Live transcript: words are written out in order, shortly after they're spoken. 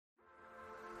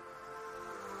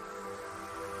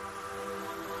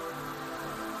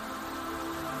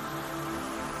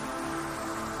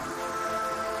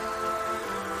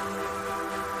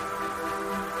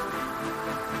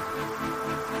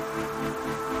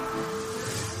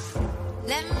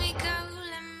Let me go,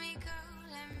 let me go,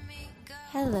 let me go.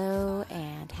 Hello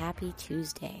and happy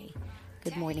Tuesday.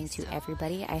 Good morning to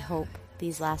everybody. I hope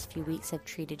these last few weeks have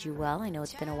treated you well. I know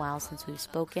it's been a while since we've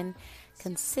spoken,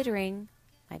 considering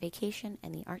my vacation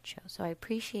and the art show. So I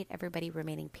appreciate everybody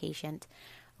remaining patient,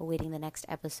 awaiting the next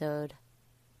episode.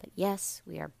 But yes,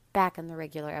 we are back on the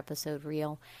regular episode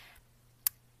reel.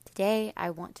 Today, I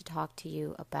want to talk to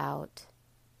you about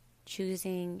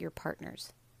choosing your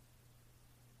partners.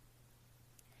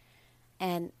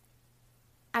 And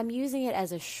I'm using it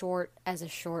as a short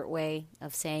way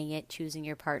of saying it, choosing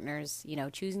your partners,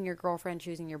 choosing your girlfriend,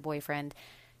 choosing your boyfriend,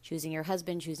 choosing your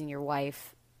husband, choosing your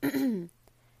wife,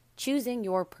 choosing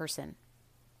your person.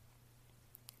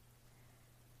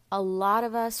 A lot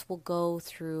of us will go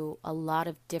through a lot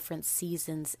of different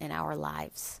seasons in our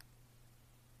lives.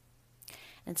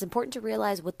 And it's important to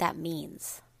realize what that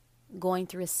means, going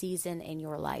through a season in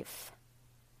your life.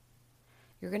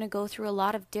 You're going to go through a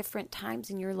lot of different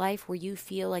times in your life where you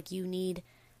feel like you need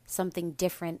something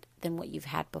different than what you've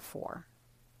had before.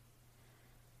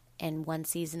 In one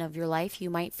season of your life,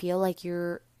 you might feel like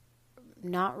you're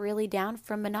not really down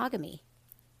for monogamy.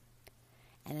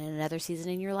 And in another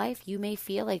season in your life, you may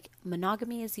feel like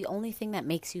monogamy is the only thing that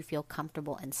makes you feel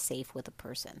comfortable and safe with a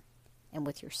person and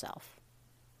with yourself.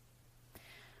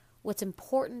 What's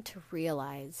important to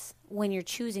realize when you're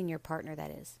choosing your partner,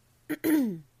 that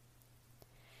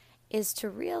is to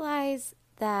realize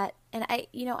that, and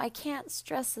I can't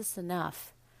stress this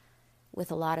enough with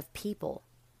a lot of people,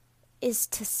 is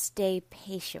to stay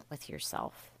patient with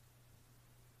yourself.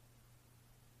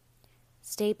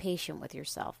 Stay patient with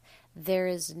yourself. There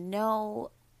is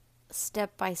no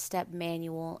step-by-step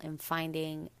manual in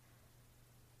finding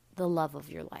the love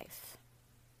of your life.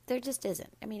 There just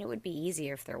isn't. I mean, it would be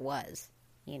easier if there was,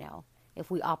 if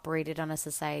we operated on a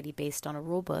society based on a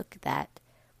rule book that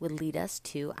would lead us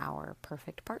to our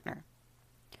perfect partner.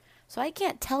 So I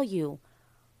can't tell you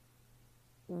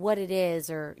what it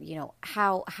is or,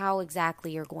 how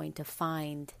exactly you're going to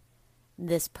find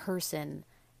this person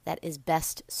that is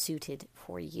best suited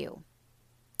for you.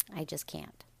 I just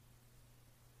can't.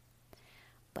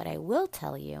 But I will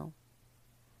tell you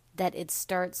that it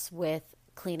starts with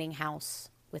cleaning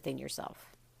house within yourself.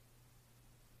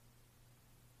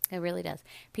 It really does.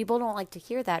 People don't like to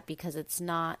hear that because it's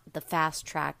not the fast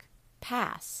track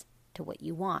pass to what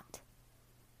you want.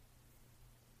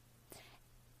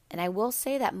 And I will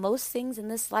say that most things in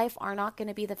this life are not going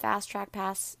to be the fast track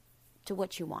pass to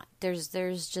what you want. There's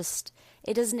just,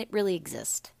 it doesn't really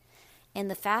exist.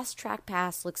 And the fast track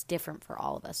pass looks different for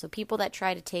all of us. So people that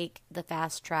try to take the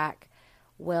fast track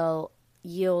will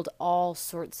yield all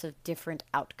sorts of different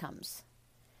outcomes.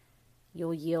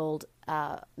 You'll yield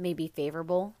maybe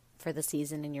favorable for the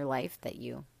season in your life that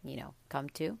you come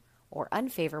to, or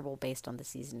unfavorable based on the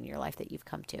season in your life that you've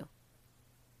come to.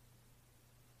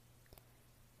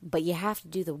 But you have to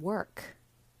do the work.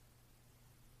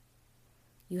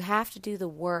 You have to do the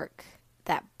work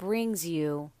that brings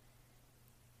you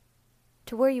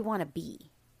to where you want to be.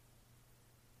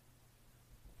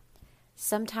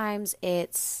 Sometimes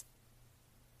it's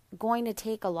going to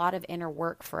take a lot of inner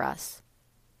work for us.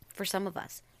 For some of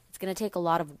us, it's going to take a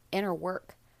lot of inner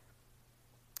work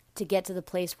to get to the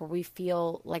place where we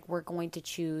feel like we're going to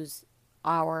choose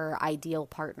our ideal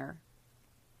partner,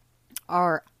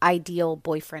 our ideal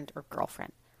boyfriend or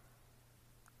girlfriend,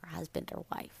 or husband or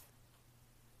wife.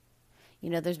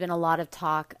 There's been a lot of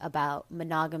talk about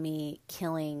monogamy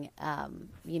killing,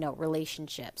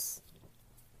 relationships.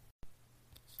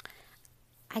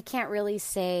 I can't really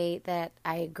say that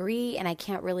I agree, and I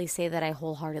can't really say that I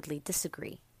wholeheartedly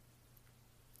disagree.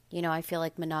 I feel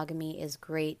like monogamy is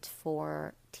great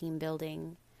for team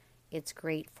building. It's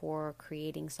great for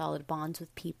creating solid bonds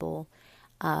with people.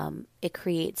 It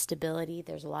creates stability.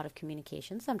 There's a lot of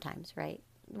communication sometimes, right?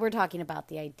 We're talking about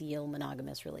the ideal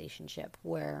monogamous relationship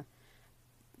where,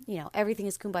 everything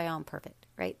is kumbaya and perfect,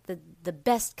 right? The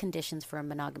best conditions for a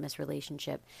monogamous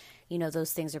relationship,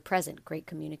 those things are present. Great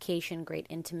communication, great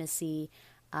intimacy,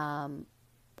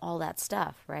 all that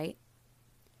stuff, right?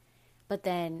 But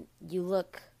then you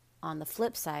look on the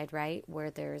flip side, right,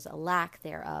 where there's a lack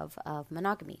thereof of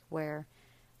monogamy, where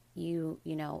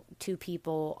two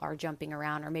people are jumping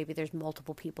around, or maybe there's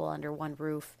multiple people under one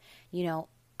roof.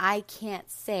 I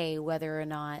can't say whether or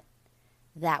not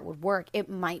that would work. It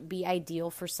might be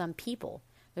ideal for some people.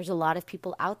 There's a lot of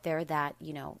people out there that,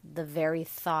 the very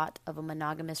thought of a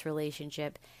monogamous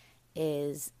relationship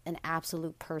is an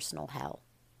absolute personal hell.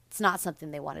 It's not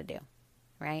something they want to do,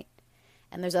 right?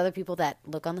 And there's other people that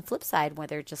look on the flip side where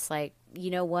they're just like, you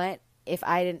know what? If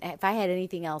I had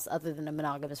anything else other than a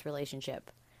monogamous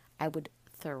relationship, I would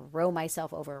throw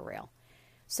myself over a rail.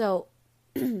 So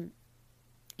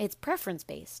it's preference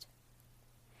based.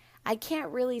 I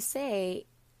can't really say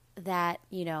that,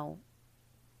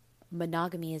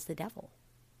 monogamy is the devil.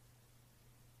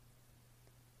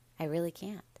 I really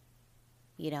can't,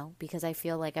 because I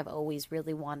feel like I've always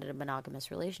really wanted a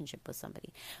monogamous relationship with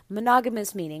somebody.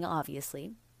 Monogamous meaning,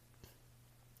 obviously,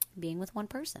 being with one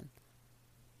person.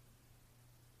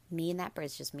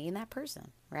 It's just me and that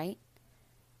person, right?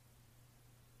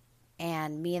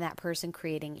 And me and that person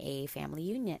creating a family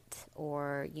unit,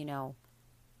 or, it's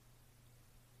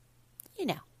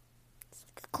like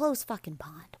a close fucking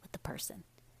bond with the person.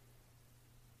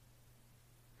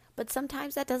 But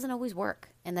sometimes that doesn't always work,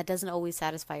 and that doesn't always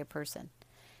satisfy a person.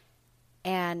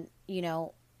 And,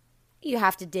 you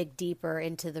have to dig deeper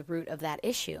into the root of that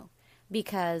issue,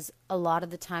 because a lot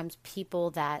of the times people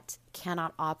that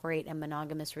cannot operate in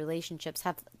monogamous relationships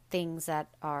have things that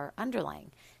are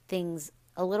underlying, things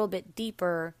a little bit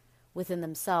deeper within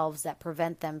themselves that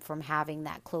prevent them from having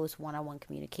that close one-on-one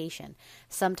communication.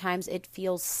 Sometimes it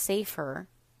feels safer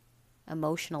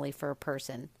emotionally for a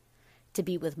person to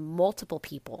be with multiple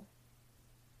people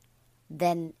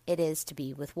than it is to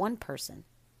be with one person.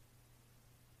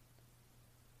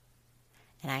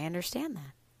 And I understand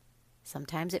that.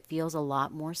 Sometimes it feels a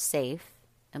lot more safe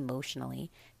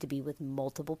emotionally to be with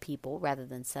multiple people rather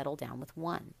than settle down with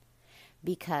one.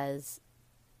 Because,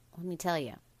 let me tell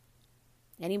you,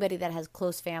 anybody that has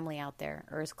close family out there,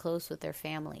 or is close with their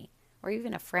family, or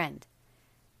even a friend,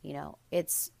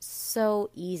 it's so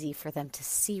easy for them to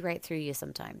see right through you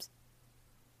sometimes.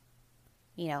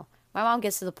 My mom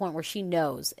gets to the point where she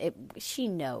knows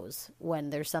when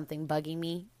there's something bugging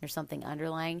me, there's something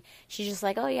underlying. She's just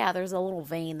like, oh yeah, there's a little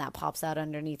vein that pops out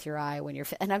underneath your eye when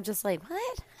and I'm just like,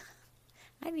 what?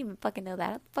 I didn't even fucking know that.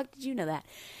 How the fuck did you know that?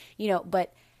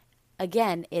 But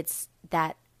again, it's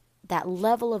that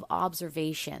level of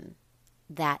observation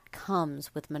that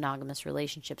comes with monogamous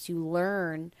relationships. You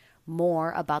learn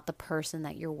more about the person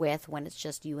that you're with when it's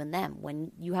just you and them.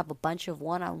 When you have a bunch of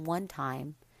one-on-one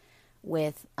time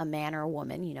with a man or a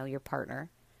woman, your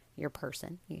partner, your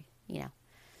person,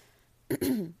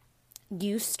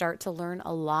 you start to learn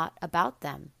a lot about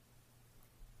them,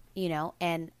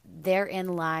 and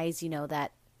therein lies,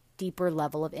 that deeper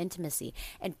level of intimacy.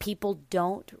 And people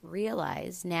don't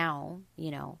realize now,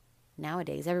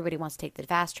 nowadays, everybody wants to take the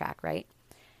fast track, right?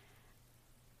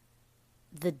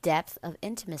 The depth of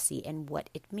intimacy and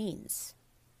what it means.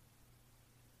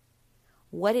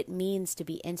 What it means to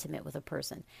be intimate with a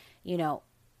person.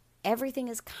 Everything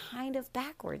is kind of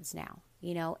backwards now.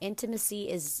 Intimacy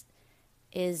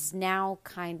is now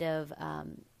kind of,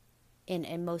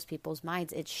 in most people's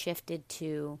minds, it's shifted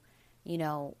to,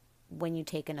 when you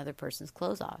take another person's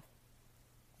clothes off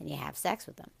and you have sex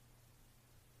with them,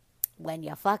 when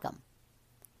you fuck them.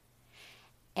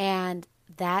 And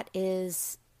that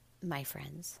is, my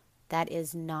friends, that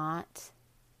is not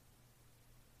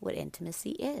what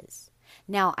intimacy is.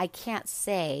 Now, I can't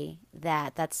say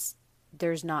that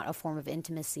there's not a form of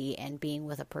intimacy and being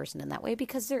with a person in that way,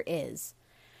 because there is,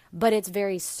 but it's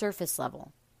very surface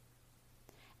level.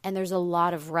 And there's a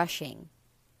lot of rushing.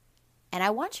 And I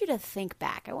want you to think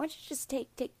back. I want you to just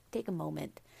take a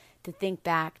moment to think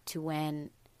back to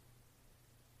when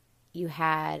you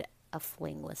had a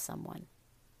fling with someone.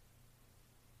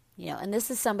 And this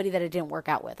is somebody that it didn't work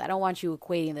out with. I don't want you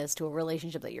equating this to a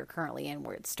relationship that you're currently in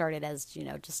where it started as,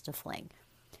 just a fling.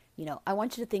 I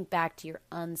want you to think back to your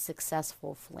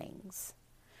unsuccessful flings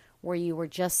where you were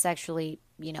just sexually,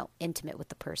 intimate with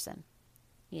the person.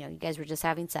 You guys were just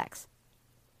having sex.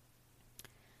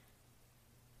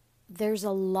 There's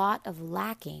a lot of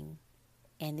lacking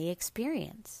in the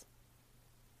experience.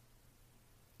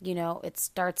 It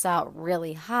starts out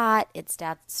really hot. It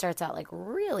starts out like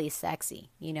really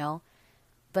sexy,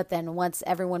 But then once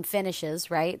everyone finishes,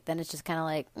 right, then it's just kind of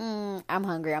like, I'm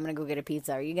hungry. I'm going to go get a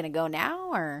pizza. Are you going to go now?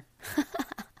 Or,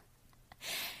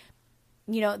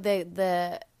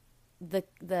 the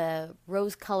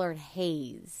rose-colored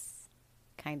haze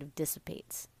kind of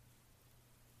dissipates.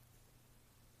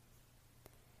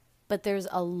 But there's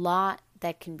a lot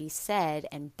that can be said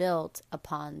and built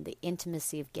upon the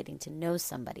intimacy of getting to know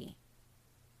somebody.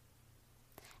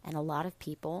 And a lot of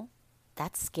people,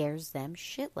 that scares them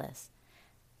shitless.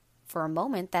 For a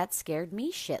moment, that scared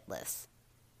me shitless.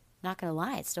 Not going to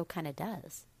lie, it still kind of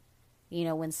does.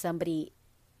 When somebody,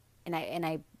 and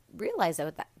I realize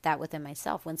that within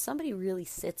myself, when somebody really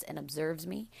sits and observes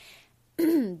me,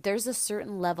 there's a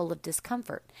certain level of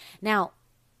discomfort. Now,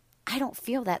 I don't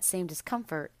feel that same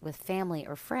discomfort with family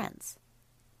or friends.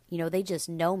 They just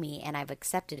know me and I've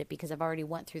accepted it because I've already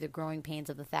went through the growing pains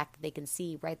of the fact that they can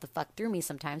see right the fuck through me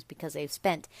sometimes because they've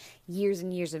spent years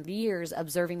and years and years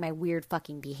observing my weird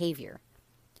fucking behavior.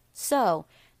 So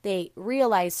they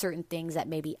realize certain things that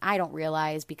maybe I don't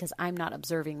realize because I'm not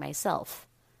observing myself.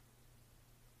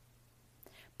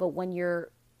 But when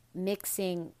you're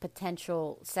mixing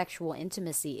potential sexual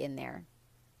intimacy in there,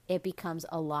 it becomes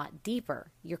a lot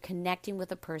deeper. You're connecting with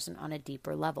a person on a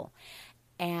deeper level.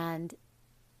 And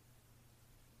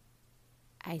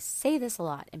I say this a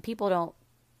lot, and people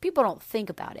don't think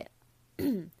about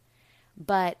it.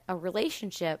 But a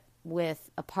relationship with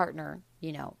a partner,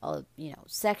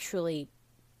 sexually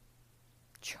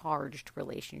charged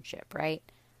relationship, right?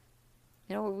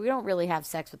 We don't really have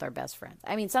sex with our best friends.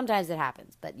 I mean, sometimes it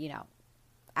happens, but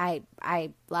I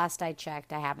last I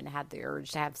checked, I haven't had the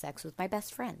urge to have sex with my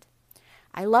best friend.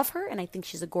 I love her and I think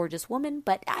she's a gorgeous woman,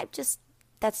 but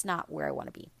that's not where I want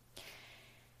to be.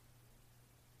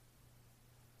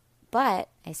 But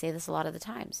I say this a lot of the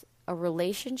times. A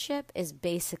relationship is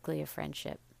basically a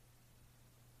friendship.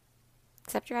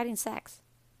 Except you're adding sex.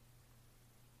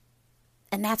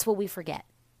 And that's what we forget.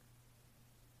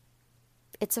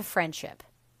 It's a friendship.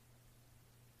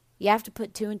 You have to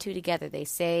put two and two together. They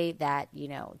say that,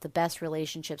 the best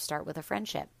relationships start with a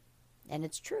friendship. And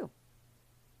it's true.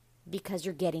 Because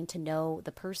you're getting to know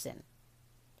the person.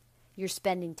 You're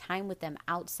spending time with them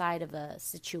outside of a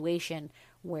situation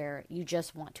where you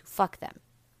just want to fuck them,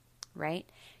 right?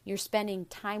 You're spending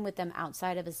time with them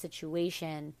outside of a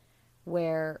situation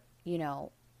where,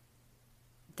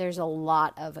 there's a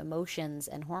lot of emotions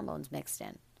and hormones mixed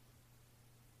in.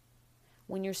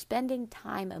 When you're spending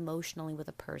time emotionally with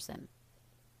a person,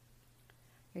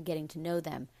 you're getting to know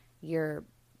them. You're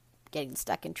getting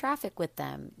stuck in traffic with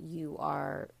them. You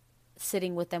are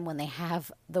sitting with them when they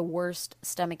have the worst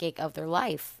stomachache of their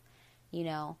life.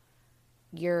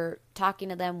 You're talking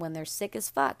to them when they're sick as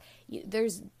fuck.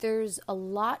 There's a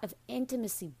lot of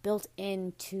intimacy built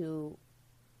into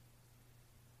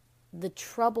the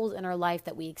troubles in our life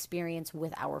that we experience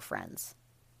with our friends.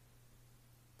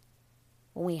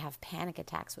 When we have panic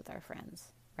attacks with our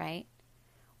friends, right?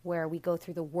 Where we go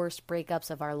through the worst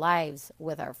breakups of our lives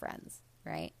with our friends,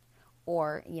 right?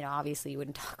 Or, obviously you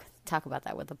wouldn't talk about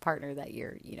that with a partner that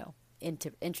you're,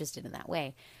 interested in that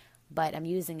way. But I'm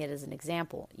using it as an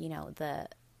example.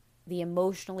 The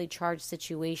emotionally charged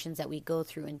situations that we go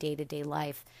through in day-to-day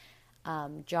life,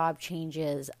 job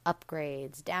changes,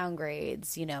 upgrades,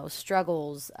 downgrades,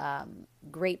 struggles,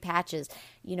 great patches.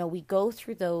 We go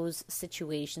through those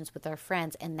situations with our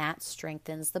friends, and that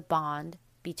strengthens the bond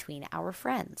between our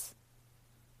friends.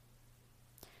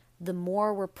 The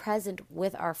more we're present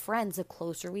with our friends, the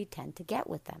closer we tend to get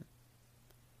with them.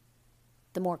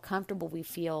 The more comfortable we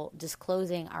feel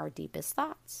disclosing our deepest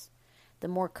thoughts. The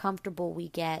more comfortable we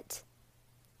get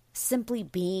simply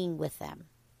being with them.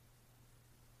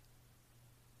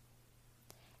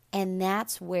 And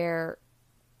that's where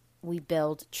we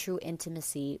build true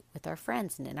intimacy with our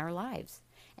friends and in our lives.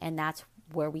 And that's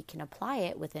where we can apply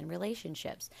it within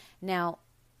relationships. Now,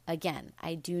 again,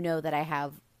 I do know that I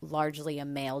have largely a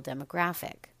male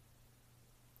demographic.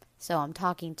 So I'm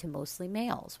talking to mostly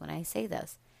males when I say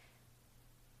this.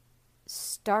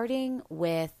 Starting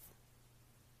with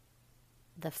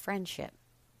the friendship.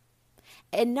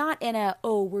 And not in a,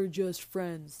 we're just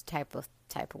friends type of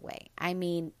way. I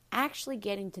mean, actually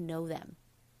getting to know them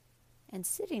and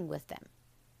sitting with them.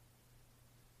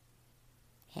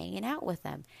 Hanging out with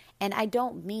them. And I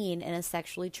don't mean in a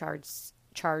sexually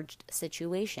charged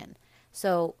situation.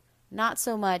 So not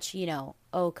so much,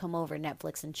 come over,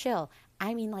 Netflix and chill.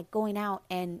 I mean like going out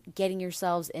and getting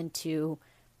yourselves into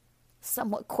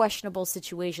somewhat questionable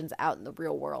situations out in the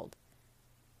real world.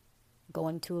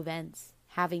 Going to events,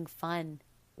 having fun,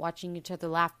 watching each other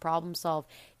laugh, problem solve.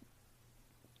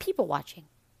 People watching.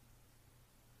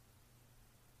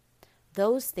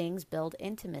 Those things build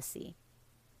intimacy,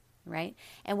 right?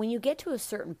 And when you get to a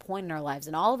certain point in our lives,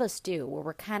 and all of us do, where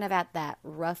we're kind of at that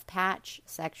rough patch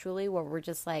sexually, where we're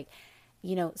just like,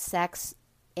 sex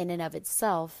in and of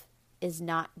itself is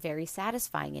not very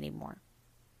satisfying anymore.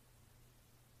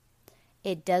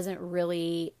 It doesn't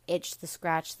really itch the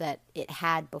scratch that it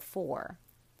had before.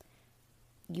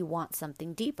 You want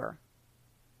something deeper.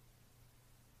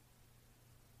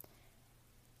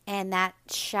 And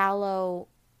those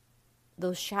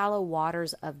shallow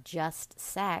waters of just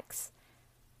sex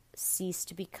cease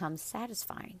to become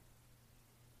satisfying.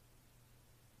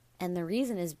 And the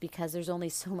reason is because there's only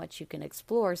so much you can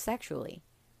explore sexually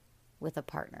with a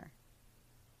partner.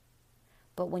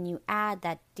 But when you add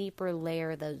that deeper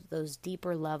layer, those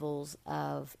deeper levels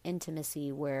of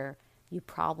intimacy where You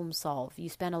problem solve. You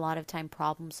spend a lot of time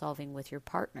problem solving with your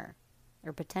partner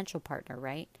or potential partner,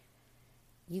 right?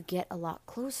 You get a lot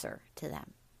closer to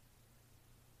them.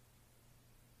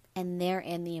 And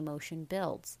therein the emotion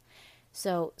builds.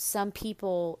 So some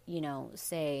people,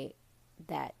 say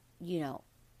that,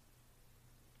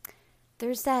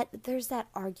 there's that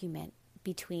argument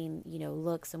between,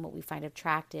 looks and what we find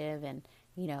attractive, and,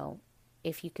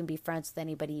 if you can be friends with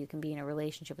anybody, you can be in a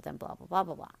relationship with them, blah, blah, blah,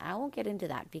 blah, blah. I won't get into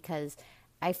that because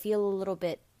I feel a little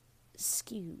bit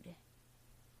skewed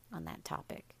on that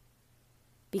topic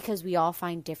because we all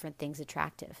find different things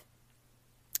attractive.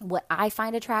 What I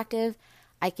find attractive,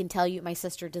 I can tell you my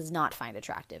sister does not find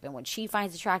attractive. And what she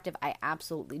finds attractive, I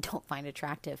absolutely don't find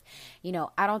attractive.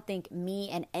 I don't think me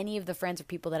and any of the friends or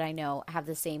people that I know have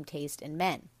the same taste in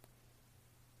men.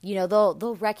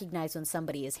 They'll recognize when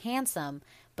somebody is handsome,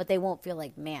 but they won't feel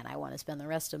like, man, I want to spend the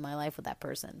rest of my life with that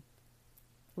person.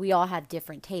 We all have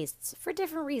different tastes for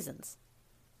different reasons.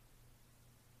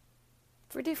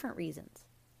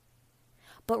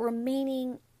 But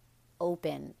remaining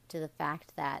open to the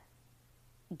fact that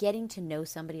getting to know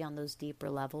somebody on those deeper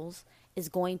levels is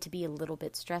going to be a little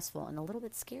bit stressful and a little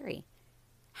bit scary.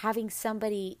 Having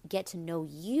somebody get to know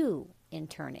you in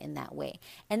turn in that way.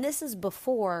 And this is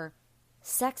before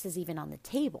sex is even on the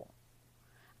table.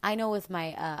 I know with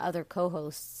my other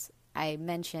co-hosts, I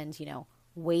mentioned,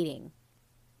 waiting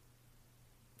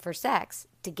for sex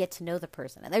to get to know the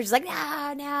person. And they're just like,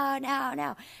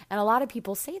 no. And a lot of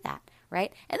people say that,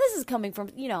 right? And this is coming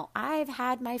from, I've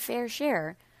had my fair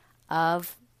share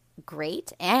of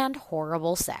great and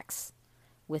horrible sex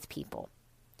with people.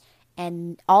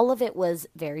 And all of it was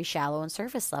very shallow and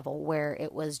surface level, where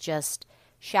it was just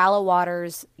shallow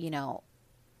waters, you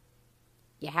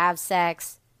have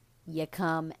sex, you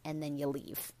come, and then you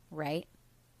leave, right?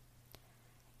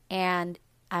 And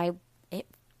it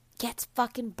gets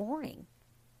fucking boring.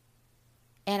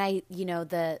 And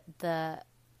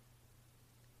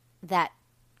that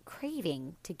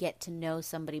craving to get to know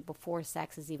somebody before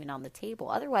sex is even on the table.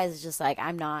 Otherwise, it's just like,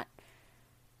 I'm not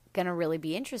going to really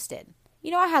be interested.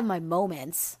 I have my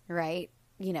moments, right?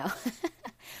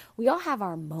 We all have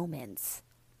our moments.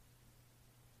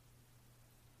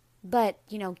 But,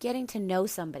 getting to know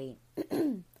somebody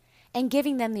and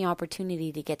giving them the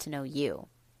opportunity to get to know you,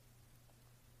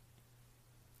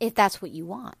 if that's what you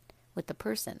want with the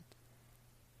person,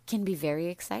 can be very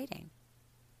exciting.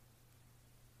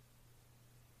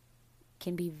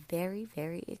 Can be very,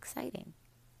 very exciting.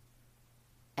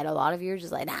 And a lot of you are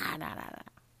just like, nah.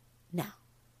 No.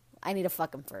 I need to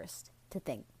fuck him first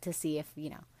to see if,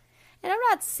 And I'm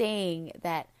not saying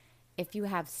that if you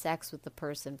have sex with the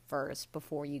person first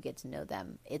before you get to know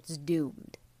them, it's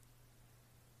doomed.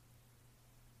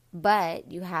 But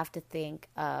you have to think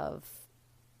of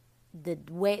the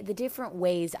different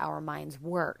ways our minds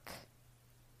work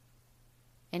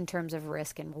in terms of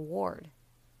risk and reward.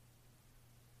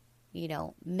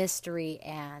 Mystery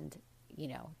and,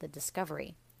 the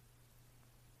discovery.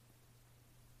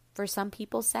 For some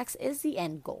people, sex is the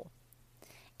end goal.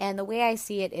 And the way I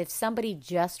see it, if somebody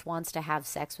just wants to have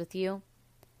sex with you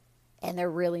and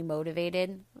they're really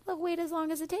motivated, they'll wait as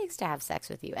long as it takes to have sex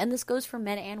with you. And this goes for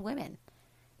men and women.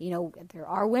 There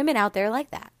are women out there like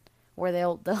that, where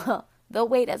they'll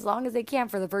wait as long as they can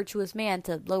for the virtuous man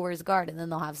to lower his guard, and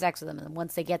then they'll have sex with him. And then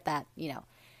once they get that,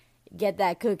 get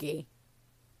that cookie.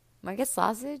 I guess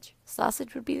sausage?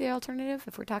 Sausage would be the alternative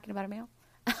if we're talking about a male.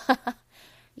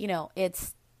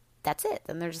 That's it.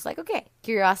 Then they're just like, okay,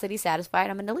 curiosity satisfied,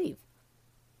 I'm going to leave.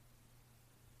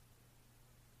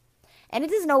 And it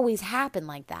doesn't always happen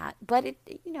like that, but it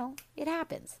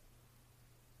happens.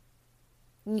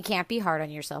 And you can't be hard on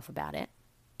yourself about it.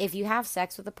 If you have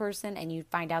sex with a person and you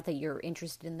find out that you're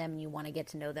interested in them and you want to get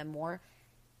to know them more,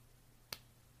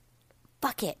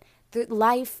 fuck it.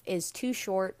 Life is too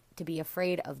short to be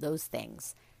afraid of those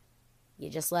things. You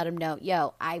just let them know,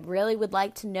 yo, I really would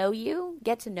like to know you,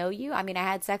 get to know you. I mean, I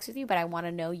had sex with you, but I want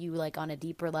to know you like on a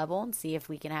deeper level and see if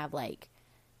we can have like,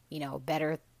 a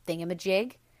better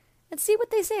thingamajig. And see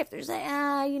what they say. If there's like,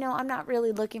 I'm not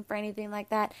really looking for anything like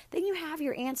that, then you have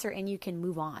your answer and you can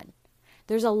move on.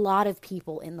 There's a lot of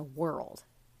people in the world.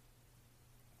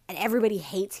 And everybody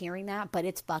hates hearing that, but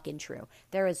it's fucking true.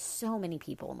 There is so many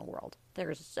people in the world. There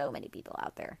are so many people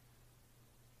out there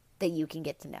that you can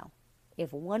get to know.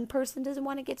 If one person doesn't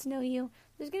want to get to know you,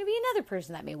 there's going to be another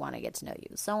person that may want to get to know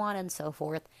you. So on and so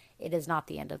forth. It is not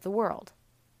the end of the world.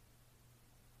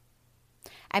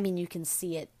 I mean, you can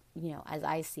see it, as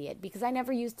I see it, because I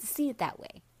never used to see it that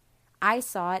way. I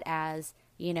saw it as,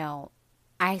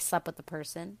 I slept with the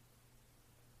person,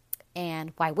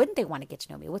 and why wouldn't they want to get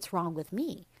to know me? What's wrong with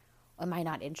me? Am I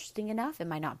not interesting enough?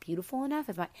 Am I not beautiful enough?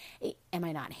 Am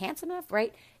I not handsome enough?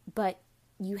 Right? But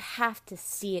you have to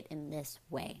see it in this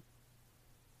way.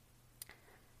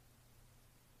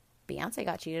 Beyonce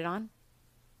got cheated on.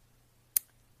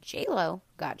 J-Lo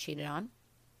got cheated on.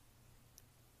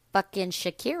 Fucking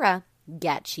Shakira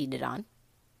got cheated on.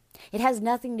 It has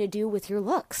nothing to do with your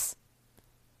looks.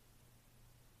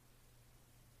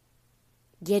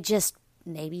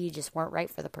 Maybe you just weren't right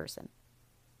for the person.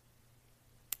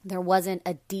 There wasn't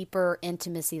a deeper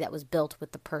intimacy that was built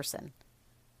with the person.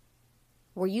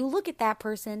 Where you look at that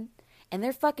person and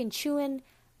they're fucking chewing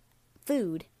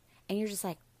food and you're just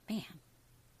like, man,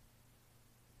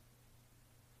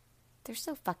 they're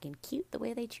so fucking cute the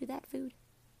way they chew that food.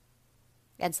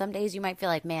 And some days you might feel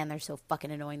like, man, they're so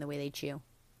fucking annoying the way they chew.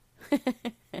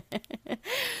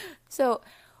 So,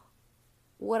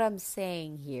 what I'm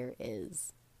saying here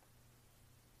is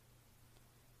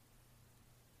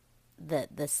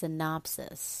the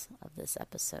synopsis of this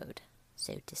episode,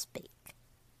 so to speak.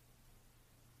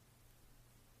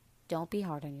 Don't be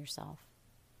hard on yourself.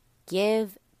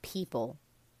 Give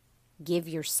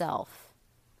yourself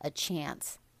a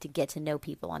chance to get to know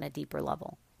people on a deeper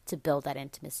level, to build that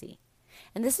intimacy.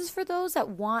 And this is for those that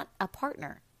want a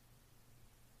partner,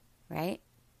 right?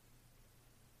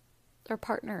 Or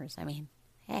partners. I mean,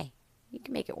 hey, you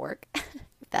can make it work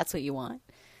if that's what you want.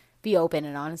 Be open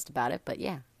and honest about it, but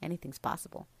yeah, anything's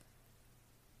possible.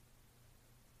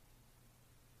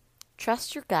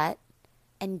 Trust your gut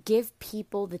and give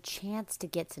people the chance to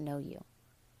get to know you.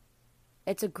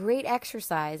 It's a great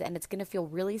exercise, and it's going to feel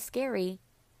really scary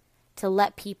to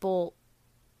let people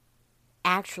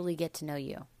actually get to know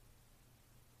you.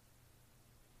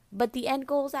 But the end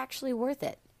goal is actually worth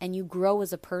it, and you grow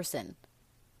as a person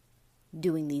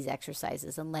doing these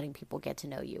exercises and letting people get to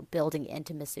know you, building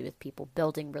intimacy with people,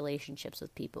 building relationships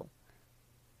with people.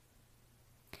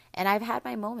 And I've had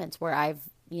my moments where I've,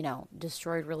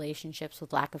 destroyed relationships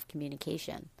with lack of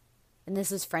communication. And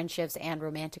this is friendships and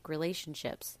romantic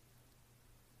relationships.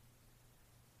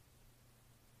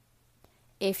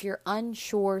 If you're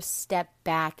unsure, step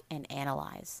back and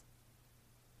analyze.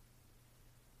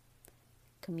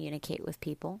 Communicate with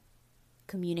people.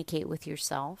 Communicate with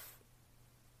yourself.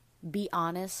 Be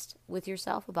honest with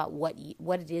yourself about what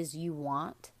it is you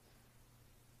want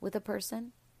with a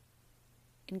person.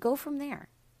 And go from there.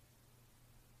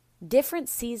 Different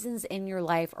seasons in your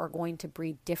life are going to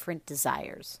breed different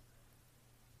desires.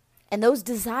 And those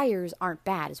desires aren't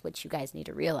bad, is what you guys need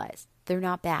to realize. They're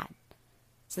not bad.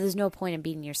 So there's no point in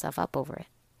beating yourself up over it.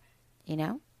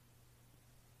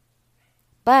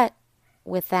 But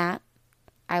with that,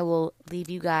 I will leave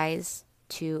you guys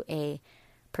to a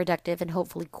productive and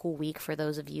hopefully cool week for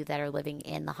those of you that are living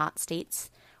in the hot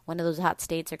states. One of those hot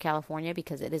states are California,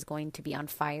 because it is going to be on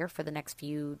fire for the next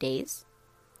few days.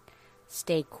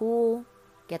 Stay cool.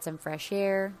 Get some fresh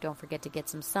air. Don't forget to get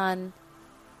some sun.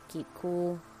 Keep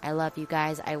cool. I love you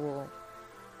guys. I will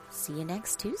see you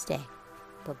next Tuesday.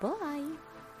 Bye-bye.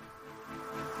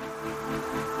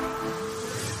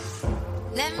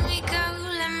 Let me go,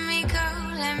 let me go,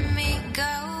 let me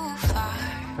go far.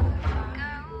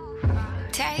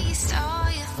 Taste all